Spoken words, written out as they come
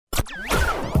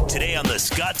Today on the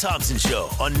Scott Thompson Show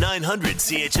on 900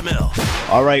 CHML.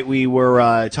 All right, we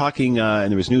were talking,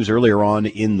 and there was news earlier on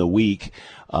in the week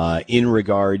in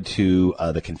regard to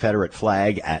the Confederate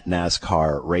flag at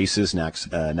NASCAR races,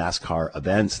 NASCAR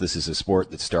events. This is a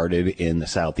sport that started in the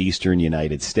southeastern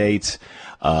United States,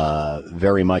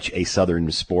 very much a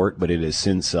southern sport, but it has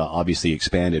since obviously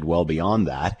expanded well beyond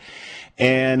that.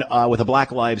 And with the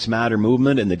Black Lives Matter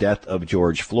movement and the death of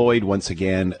George Floyd, once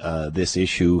again, this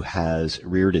issue has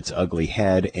reared its ugly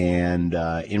head. And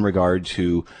in regard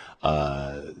to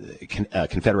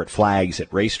Confederate flags at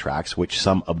racetracks, which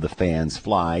some of the fans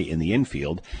fly in the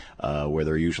infield, where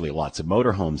there are usually lots of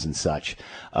motorhomes and such,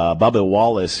 Bubba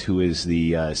Wallace, who is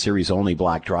the series-only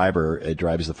black driver,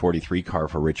 drives the 43 car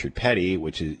for Richard Petty,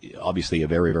 which is obviously a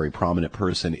very, very prominent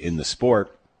person in the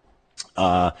sport.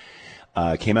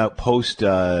 Came out post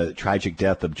tragic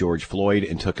death of George Floyd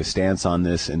and took a stance on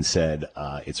this and said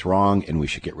it's wrong and we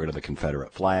should get rid of the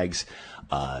Confederate flags.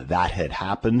 That had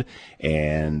happened,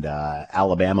 and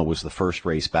Alabama was the first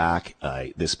race back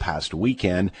this past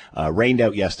weekend. Rained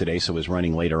out yesterday, so it was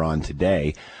running later on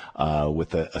today.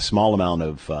 With a small amount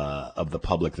of the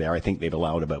public there. I think they've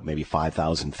allowed about maybe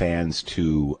 5,000 fans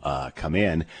to come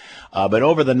in. But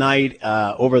over the night,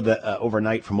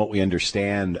 overnight, from what we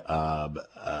understand,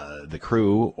 the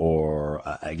crew, or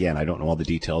again, I don't know all the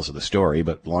details of the story,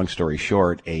 but long story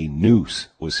short, a noose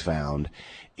was found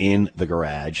in the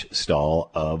garage stall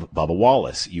of Bubba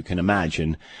Wallace. You can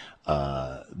imagine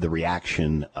the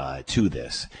reaction to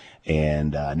this.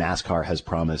 And NASCAR has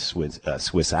promised with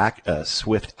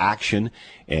swift action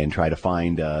and try to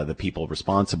find the people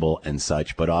responsible and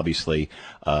such, but obviously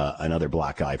another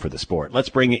black eye for the sport. Let's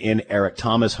bring in Eric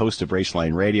Thomas, host of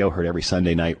Raceline Radio, heard every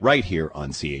Sunday night right here on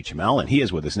CHML, and he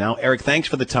is with us now. Eric, thanks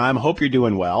for the time. Hope you're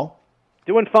doing well.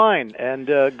 Doing fine, and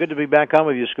good to be back on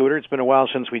with you, Scooter. It's been a while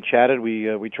since we chatted.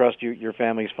 We trust you. Your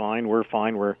family's fine. We're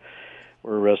fine.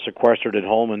 We're sequestered at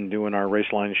home and doing our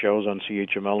Raceline shows on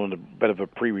CHML in a bit of a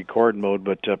pre-record mode,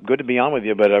 but good to be on with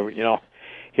you. But,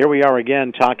 here we are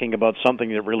again talking about something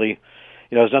that really,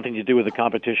 has nothing to do with the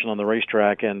competition on the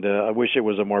racetrack, and I wish it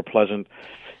was a more pleasant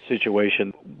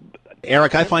situation.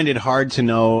 Eric, I find it hard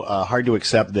to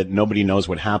accept that nobody knows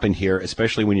what happened here,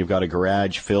 especially when you've got a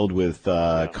garage filled with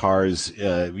cars.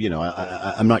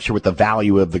 I'm not sure what the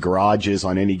value of the garage is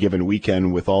on any given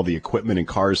weekend with all the equipment and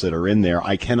cars that are in there.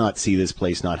 I cannot see this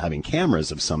place not having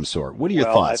cameras of some sort. What are your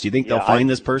thoughts? Do you think they'll find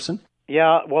this person?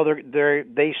 Yeah, well,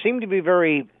 they seem to be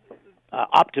very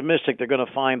optimistic they're going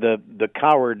to find the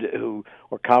coward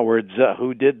cowards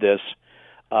who did this.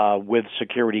 With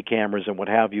security cameras and what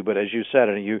have you. But as you said,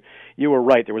 and you were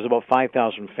right, there was about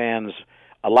 5,000 fans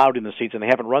allowed in the seats, and they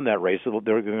haven't run that race.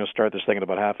 They're going to start this thing in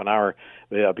about half an hour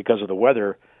because of the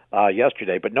weather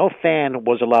yesterday. But no fan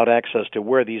was allowed access to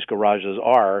where these garages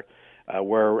are,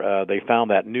 where they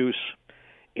found that noose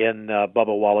in Bubba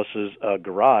Wallace's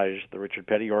garage, the Richard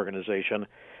Petty organization.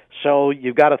 So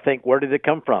you've got to think, where did it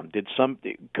come from?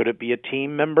 Could it be a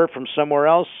team member from somewhere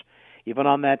else? Even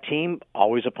on that team,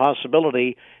 always a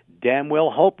possibility. Damn well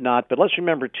hope not. But let's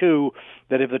remember, too,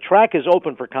 that if the track is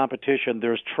open for competition,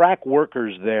 there's track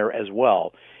workers there as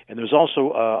well. And there's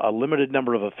also a limited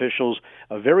number of officials,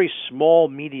 a very small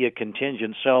media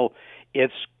contingent. So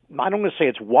I don't want to say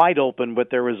it's wide open, but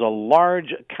there is a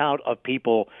large count of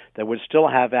people that would still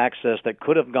have access that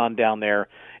could have gone down there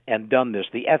and done this.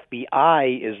 The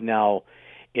FBI is now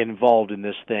involved in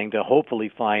this thing to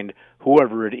hopefully find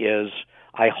whoever it is.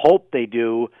 I hope they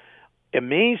do.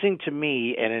 Amazing to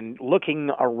me, and in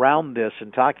looking around this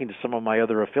and talking to some of my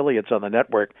other affiliates on the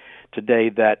network today,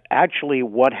 that actually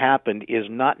what happened is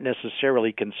not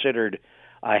necessarily considered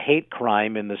a hate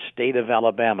crime in the state of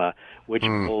Alabama, which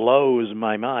blows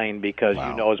my mind because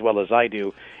you know as well as I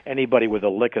do, anybody with a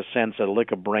lick of sense, a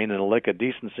lick of brain, and a lick of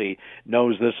decency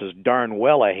knows this is darn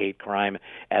well a hate crime,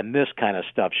 and this kind of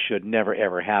stuff should never,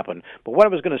 ever happen. But what I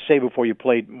was going to say before you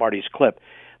played Marty's clip,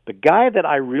 the guy that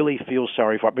I really feel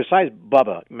sorry for, besides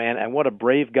Bubba, man, and what a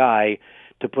brave guy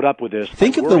to put up with this.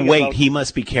 Think of the weight he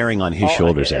must be carrying on his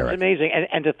shoulders, Eric. It's amazing.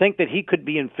 And to think that he could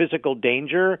be in physical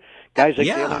danger. Guys like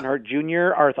Dale Earnhardt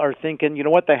Jr. are thinking, you know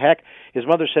what the heck? His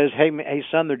mother says, hey,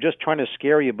 son, they're just trying to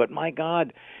scare you. But my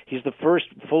God, he's the first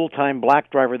full-time black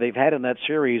driver they've had in that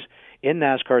series in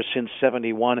NASCAR since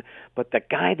 71. But the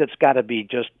guy that's got to be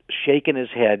just shaking his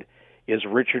head is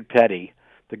Richard Petty.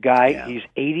 The guy, he's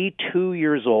 82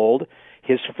 years old.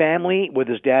 His family, with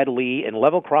his dad Lee, in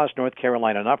Level Cross, North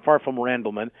Carolina, not far from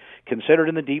Randleman, considered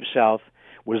in the Deep South,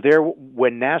 was there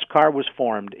when NASCAR was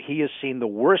formed. He has seen the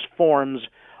worst forms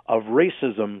of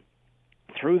racism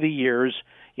through the years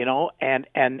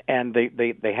and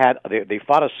they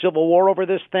fought a civil war over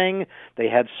this thing. They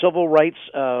had civil rights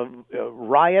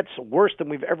riots worse than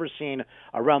we've ever seen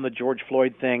around the George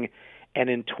Floyd thing. And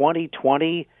in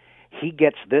 2020, he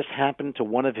gets this happen to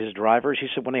one of his drivers. He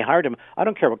said when they hired him, I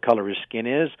don't care what color his skin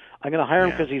is. I'm going to hire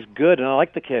him because he's good and I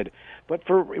like the kid. But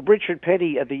for Richard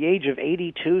Petty, at the age of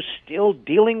 82, still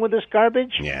dealing with this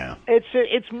garbage,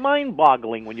 it's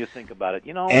mind-boggling when you think about it.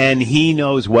 And he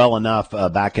knows well enough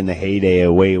back in the heyday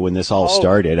when this all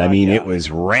started. I mean, it was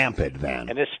rampant then.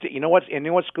 And it's you know what,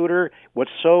 Scooter?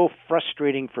 What's so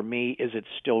frustrating for me is it's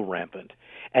still rampant.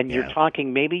 And you're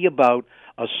talking maybe about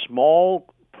a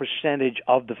small percentage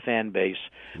of the fan base,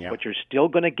 but you're still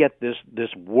going to get this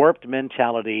warped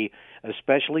mentality,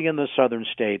 especially in the southern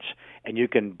states, and you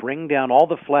can bring down all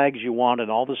the flags you want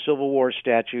and all the Civil War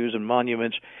statues and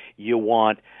monuments you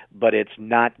want, but it's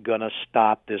not going to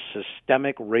stop this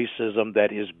systemic racism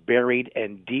that is buried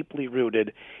and deeply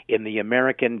rooted in the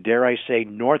American, dare I say,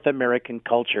 North American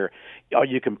culture.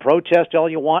 You can protest all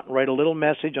you want and write a little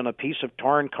message on a piece of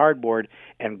torn cardboard,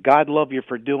 and God love you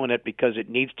for doing it because it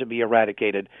needs to be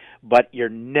eradicated. But you're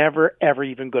never, ever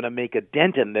even going to make a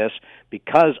dent in this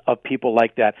because of people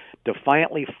like that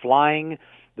defiantly flying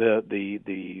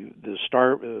the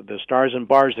stars and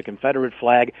bars, the Confederate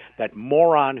flag, that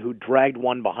moron who dragged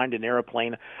one behind an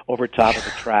airplane over top of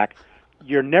the track.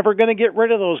 You're never going to get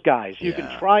rid of those guys. You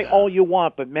can try all you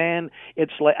want, but man,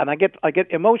 it's like, and I get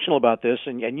emotional about this,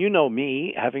 and you know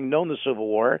me, having known the Civil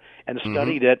War and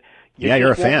studied it.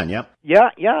 You're a fan, Yeah.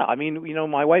 I mean,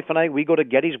 my wife and I, we go to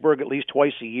Gettysburg at least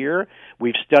twice a year.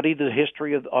 We've studied the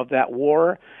history of that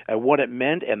war and what it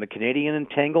meant, and the Canadian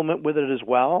entanglement with it as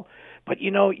well. But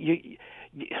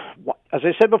as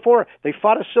I said before, they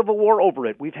fought a civil war over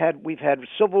it. We've had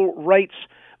civil rights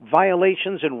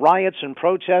violations and riots and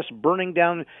protests, burning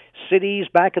down cities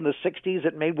back in the 60s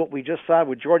that made what we just saw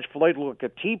with George Floyd look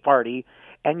like a tea party,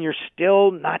 and you're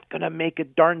still not going to make a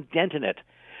darn dent in it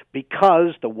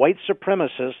because the white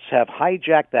supremacists have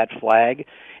hijacked that flag,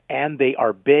 and they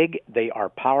are big, they are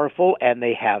powerful, and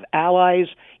they have allies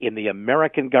in the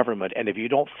American government. And if you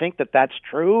don't think that that's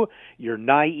true, you're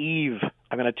naive,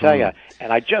 I'm going to tell you.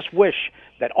 And I just wish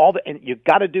that and you've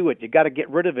got to do it. You've got to get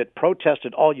rid of it, protest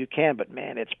it all you can. But,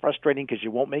 man, it's frustrating because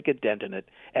you won't make a dent in it,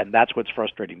 and that's what's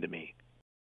frustrating to me.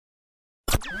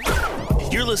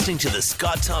 You're listening to the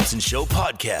Scott Thompson Show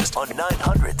podcast on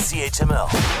 900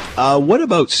 CHML. What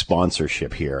about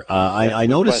sponsorship here? I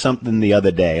noticed something the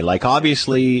other day. Like,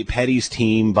 obviously, Petty's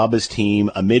team, Bubba's team,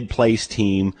 a mid-place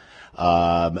team,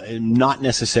 not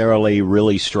necessarily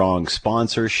really strong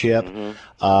sponsorship.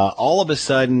 All of a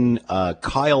sudden,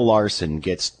 Kyle Larson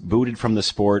gets booted from the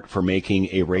sport for making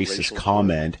a racist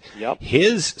comment.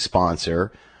 His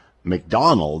sponsor,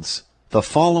 McDonald's, the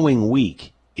following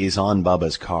week is on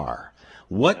Bubba's car.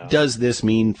 What does this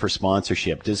mean for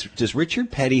sponsorship? Does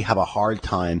Richard Petty have a hard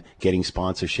time getting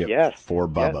sponsorship for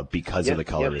Bubba because of the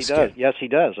color of his skin? Yes, he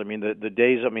does. I mean, the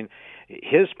days,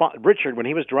 Richard, when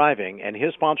he was driving, and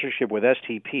his sponsorship with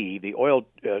STP, the oil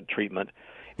treatment,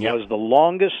 was the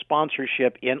longest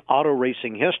sponsorship in auto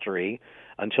racing history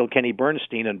until Kenny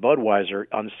Bernstein and Budweiser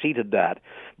unseated that.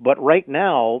 But right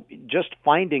now, just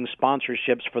finding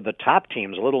sponsorships for the top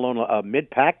teams, let alone a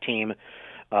mid-pack team,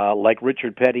 like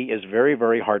Richard Petty, is very,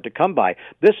 very hard to come by.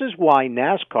 This is why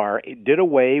NASCAR did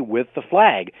away with the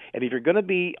flag. And if you're going to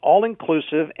be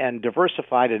all-inclusive and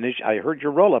diversified, and I heard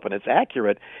your roll-up, and it's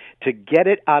accurate, to get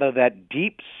it out of that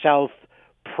deep South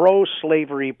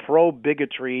pro-slavery,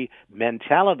 pro-bigotry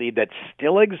mentality that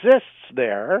still exists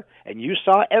there, and you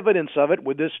saw evidence of it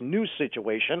with this new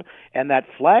situation and that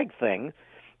flag thing.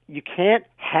 You can't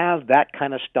have that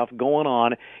kind of stuff going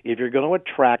on if you're going to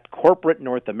attract corporate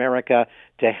North America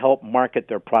to help market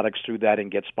their products through that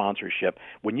and get sponsorship.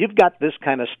 When you've got this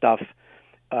kind of stuff,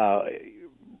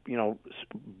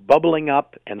 bubbling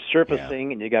up and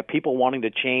surfacing, and you got people wanting to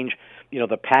change,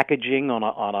 the packaging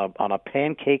on a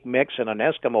pancake mix and an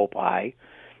Eskimo pie,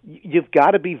 you've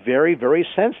got to be very, very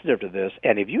sensitive to this.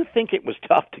 And if you think it was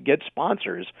tough to get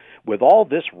sponsors with all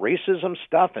this racism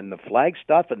stuff and the flag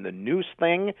stuff and the news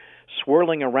thing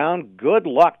swirling around, good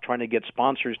luck trying to get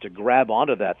sponsors to grab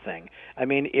onto that thing. I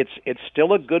mean, it's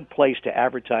still a good place to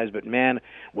advertise, but man,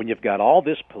 when you've got all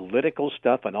this political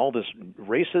stuff and all this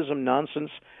racism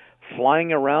nonsense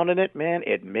flying around in it, man,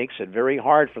 it makes it very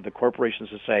hard for the corporations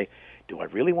to say, do I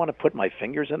really want to put my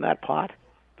fingers in that pot?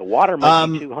 The water might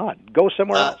be too hot. Go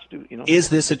somewhere else. Is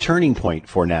this a turning point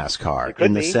for NASCAR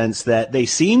in the sense that they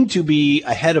seem to be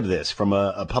ahead of this from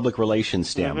a public relations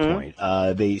standpoint?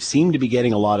 They seem to be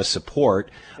getting a lot of support,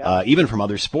 even from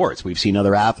other sports. We've seen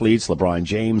other athletes, LeBron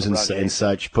James and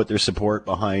such, put their support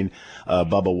behind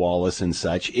Bubba Wallace and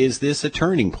such. Is this a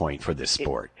turning point for this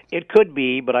sport? It could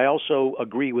be, but I also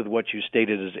agree with what you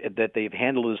stated, is that they've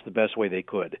handled this the best way they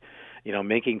could.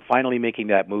 Finally making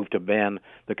that move to ban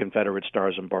the Confederate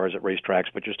stars and bars at racetracks,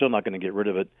 but you're still not going to get rid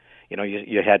of it.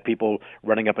 You had people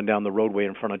running up and down the roadway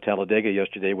in front of Talladega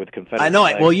yesterday with Confederate I know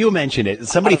flags. Well, you mentioned it.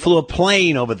 Somebody flew a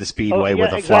plane over the speedway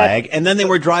with a flag, and then they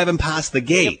were driving past the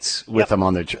gates with them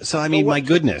on their. So my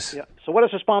goodness. Yeah. So what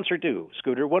does a sponsor do,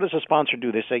 Scooter? What does a sponsor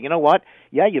do? They say, you know what?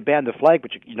 Yeah, you banned the flag,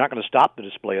 but you're not going to stop the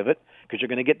display of it because you're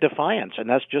going to get defiance, and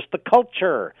that's just the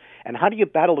culture. And how do you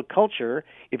battle the culture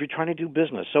if you're trying to do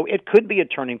business? So it could be a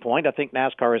turning point. I think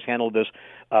NASCAR has handled this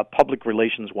public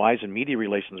relations-wise and media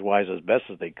relations-wise as best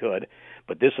as they could.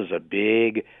 But this is a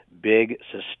big, big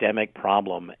systemic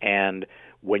problem. And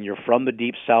when you're from the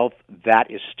Deep South,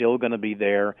 that is still going to be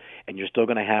there, and you're still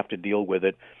going to have to deal with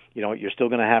it. You're still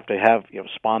going to have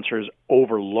sponsors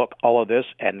overlook all of this,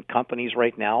 and companies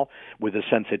right now, with the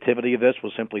sensitivity of this,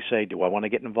 will simply say, do I want to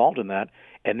get involved in that?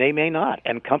 And they may not.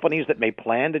 And companies that may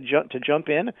plan to jump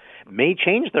in may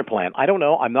change their plan. I don't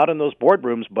know. I'm not in those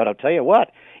boardrooms, but I'll tell you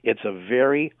what, it's a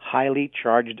very highly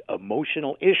charged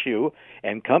emotional issue,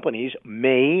 and companies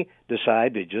may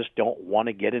decide they just don't want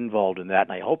to get involved in that.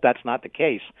 And I hope that's not the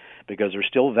case, because there's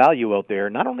still value out there,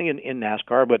 not only in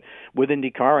NASCAR, but with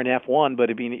IndyCar and F1. But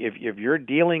if you're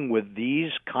dealing with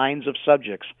these kinds of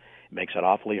subjects, it makes it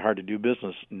awfully hard to do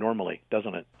business normally,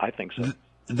 doesn't it? I think so.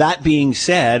 That being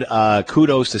said,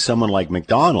 kudos to someone like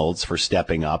McDonald's for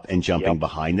stepping up and jumping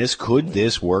behind this. Could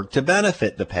this work to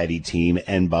benefit the Petty team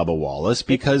and Bubba Wallace?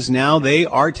 Because now they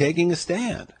are taking a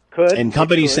stand. And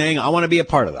companies saying, I want to be a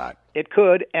part of that. It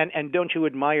could, and don't you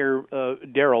admire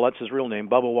Darrell, that's his real name,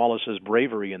 Bubba Wallace's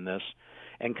bravery in this,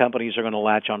 and companies are going to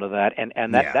latch onto that,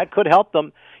 and that could help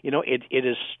them. It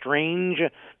is strange,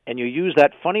 and you use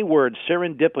that funny word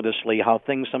serendipitously, how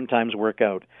things sometimes work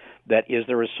out. That is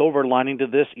there a silver lining to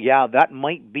this? Yeah, that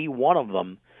might be one of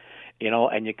them.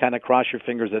 And you kind of cross your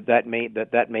fingers that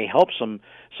may help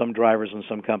some drivers and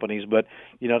some companies. But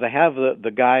to have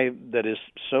the guy that is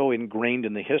so ingrained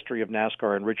in the history of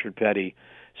NASCAR and Richard Petty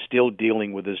still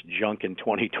dealing with this junk in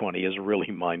 2020 is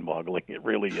really mind-boggling. It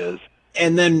really is.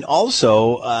 And then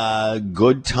also,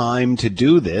 good time to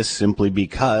do this simply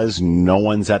because no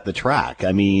one's at the track.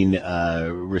 I mean,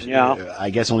 I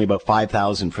guess only about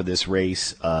 5,000 for this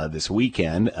race this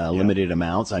weekend, limited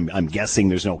amounts. I'm guessing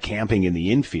there's no camping in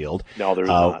the infield. No, there's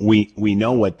not. We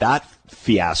know what that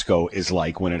fiasco is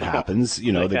like when it happens.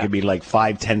 There could be like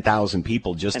 10,000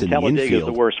 people just in the infield. Talladega is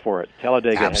the worst for it.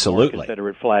 Talladega Absolutely. had more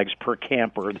Confederate flags per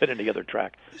camper than any other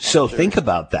track. So think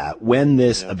about that. When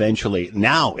this eventually,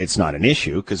 now it's not an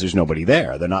issue because there's nobody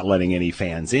there. They're not letting any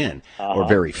fans in, or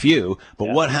very few. But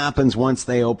what happens once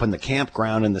they open the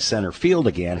campground in the center field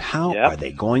again? How are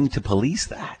they going to police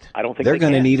that? I don't think they're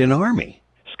going to need an army.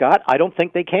 Scott, I don't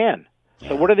think they can.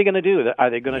 So what are they going to do?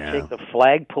 Are they going to take the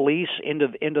flag police into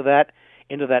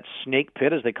that snake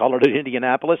pit, as they call it, at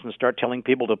Indianapolis, and start telling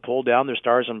people to pull down their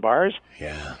stars and bars?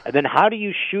 Yeah. And then how do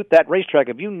you shoot that racetrack?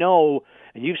 If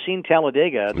and you've seen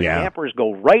Talladega, the campers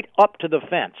go right up to the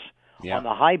fence on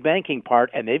the high banking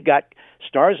part, and they've got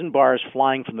stars and bars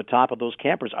flying from the top of those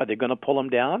campers. Are they going to pull them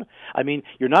down? I mean,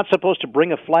 you're not supposed to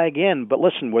bring a flag in, but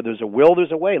listen, where there's a will,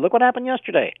 there's a way. Look what happened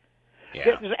yesterday.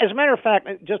 Yeah. As a matter of fact,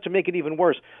 just to make it even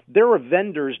worse, there are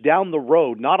vendors down the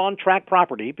road, not on track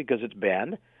property because it's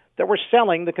banned, that were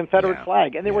selling the Confederate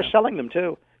flag, and they were selling them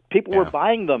too. People were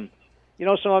buying them.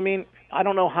 So I mean, I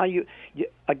don't know how you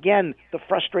again, the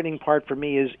frustrating part for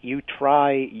me is you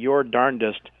try your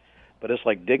darndest, but it's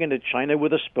like digging into China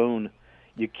with a spoon.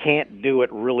 You can't do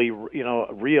it really,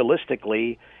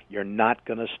 realistically. You're not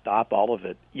going to stop all of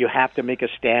it. You have to make a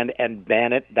stand and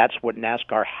ban it. That's what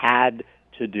NASCAR had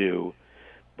to do.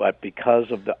 But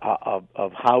because of the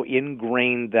of how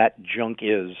ingrained that junk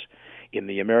is in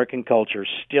the American culture,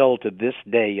 still to this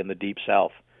day in the Deep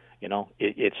South,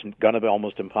 it's going to be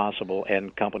almost impossible,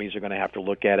 and companies are going to have to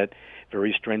look at it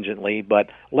very stringently. But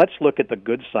let's look at the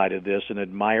good side of this and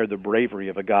admire the bravery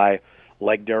of a guy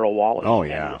like Darrell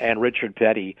Wallace and Richard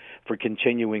Petty for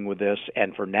continuing with this,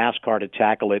 and for NASCAR to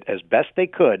tackle it as best they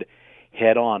could,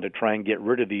 head on to try and get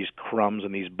rid of these crumbs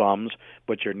and these bums,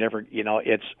 but you're never,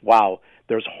 it's, wow,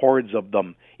 there's hordes of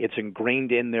them. It's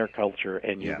ingrained in their culture,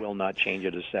 and you will not change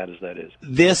it, as sad as that is.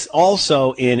 This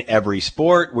also in every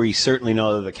sport. We certainly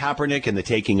know the Kaepernick and the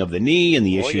taking of the knee and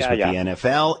the issues with the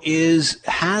NFL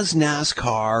has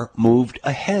NASCAR moved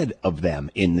ahead of them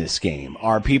in this game?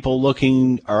 Are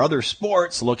other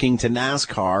sports looking to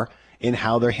NASCAR in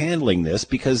how they're handling this,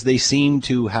 because they seem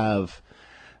to have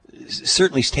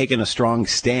certainly taken a strong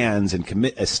stand and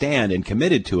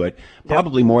committed to it,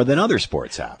 probably more than other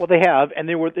sports have. Well, they have, and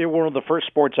they were one of the first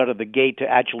sports out of the gate to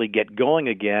actually get going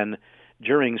again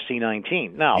during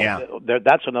C-19. Now,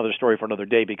 that's another story for another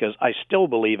day, because I still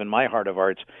believe in my heart of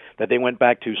hearts that they went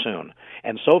back too soon.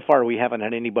 And so far we haven't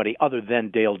had anybody other than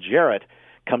Dale Jarrett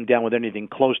come down with anything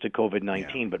close to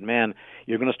COVID-19. Yeah. But, man,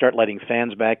 you're going to start letting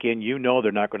fans back in. You know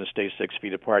they're not going to stay 6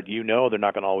 feet apart. You know they're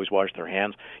not going to always wash their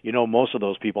hands. You know most of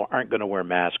those people aren't going to wear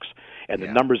masks. And the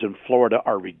numbers in Florida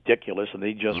are ridiculous, and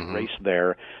they just race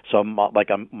there. So,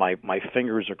 my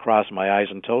fingers are crossed, my eyes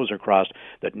and toes are crossed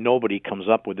that nobody comes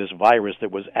up with this virus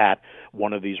that was at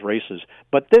one of these races.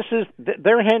 But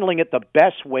they're handling it the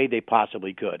best way they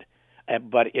possibly could.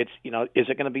 But it's, is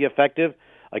it going to be effective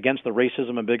against the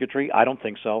racism and bigotry? I don't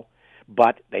think so.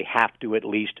 But they have to at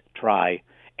least try.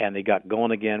 And they got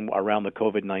going again around the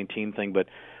COVID-19 thing. But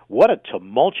what a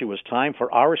tumultuous time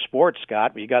for our sport,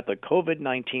 Scott. You got the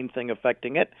COVID-19 thing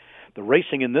affecting it. The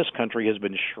racing in this country has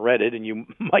been shredded, and you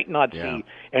might not see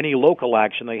any local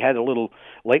action. They had a little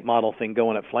late model thing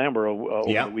going at Flamborough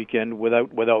over the weekend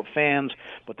without fans,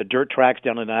 but the dirt tracks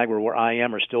down in Niagara where I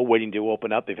am are still waiting to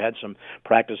open up. They've had some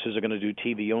practices. They're going to do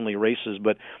TV-only races,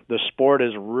 but the sport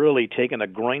has really taken a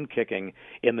groin kicking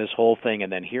in this whole thing,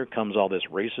 and then here comes all this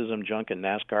racism junk in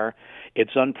NASCAR.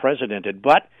 It's unprecedented,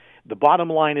 but the bottom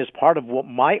line is part of what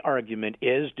my argument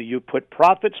is. Do you put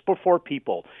profits before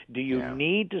people? Do you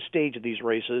need to stage these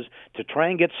races to try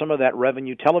and get some of that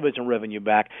revenue, television revenue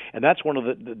back? And that's one of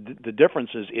the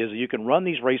differences is you can run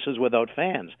these races without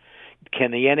fans. Can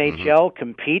the NHL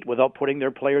compete without putting their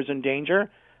players in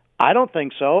danger? I don't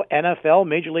think so. NFL,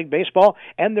 Major League Baseball,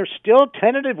 and they're still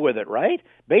tentative with it, right?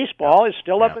 Baseball is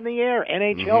still up in the air.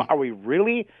 NHL, are we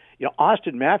really...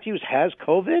 Austin Matthews has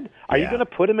COVID. Are you going to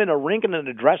put him in a rink and in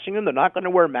a dressing room? They're not going to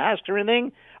wear masks or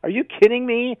anything? Are you kidding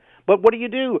me? But what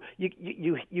do?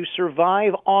 You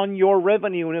survive on your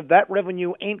revenue, and if that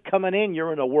revenue ain't coming in,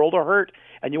 you're in a world of hurt,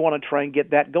 and you want to try and get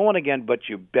that going again. But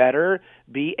you better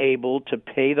be able to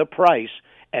pay the price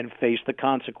and face the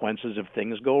consequences if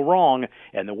things go wrong.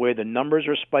 And the way the numbers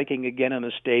are spiking again in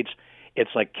the States,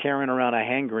 it's like carrying around a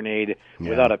hand grenade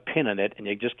without a pin in it, and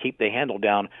you just keep the handle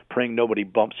down, praying nobody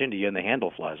bumps into you and the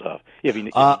handle flies off, if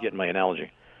you get my analogy.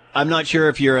 I'm not sure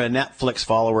if you're a Netflix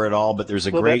follower at all, but there's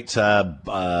a great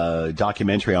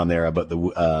documentary on there about the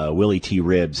Willie T.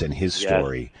 Ribbs and his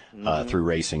story through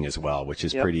racing as well, which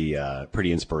is pretty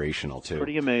inspirational too.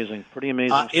 Pretty amazing.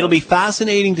 It'll be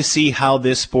fascinating to see how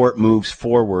this sport moves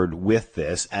forward with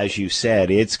this. As you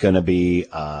said, it's going to be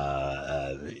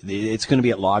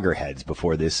at loggerheads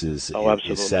before this is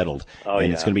settled,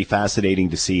 and it's going to be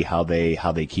fascinating to see how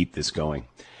they keep this going.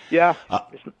 Yeah.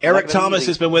 Eric Thomas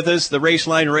has been with us, the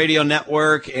Raceline Radio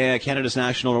Network, Canada's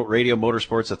National Radio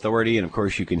Motorsports Authority, and, of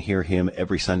course, you can hear him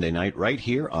every Sunday night right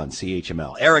here on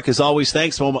CHML. Eric, as always,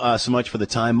 thanks so much for the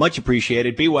time. Much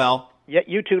appreciated. Be well. Yeah,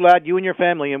 you too, lad. You and your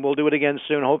family, and we'll do it again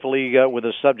soon, hopefully with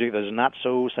a subject that is not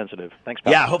so sensitive. Thanks,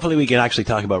 pal. Yeah, hopefully we can actually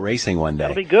talk about racing one day.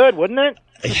 That'll be good, wouldn't it?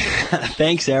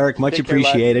 Thanks, Eric. Much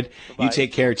appreciated. Bye. You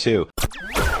take care, too.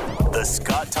 The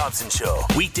Scott Thompson Show,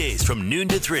 weekdays from noon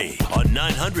to 3 on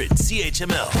 900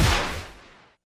 CHML.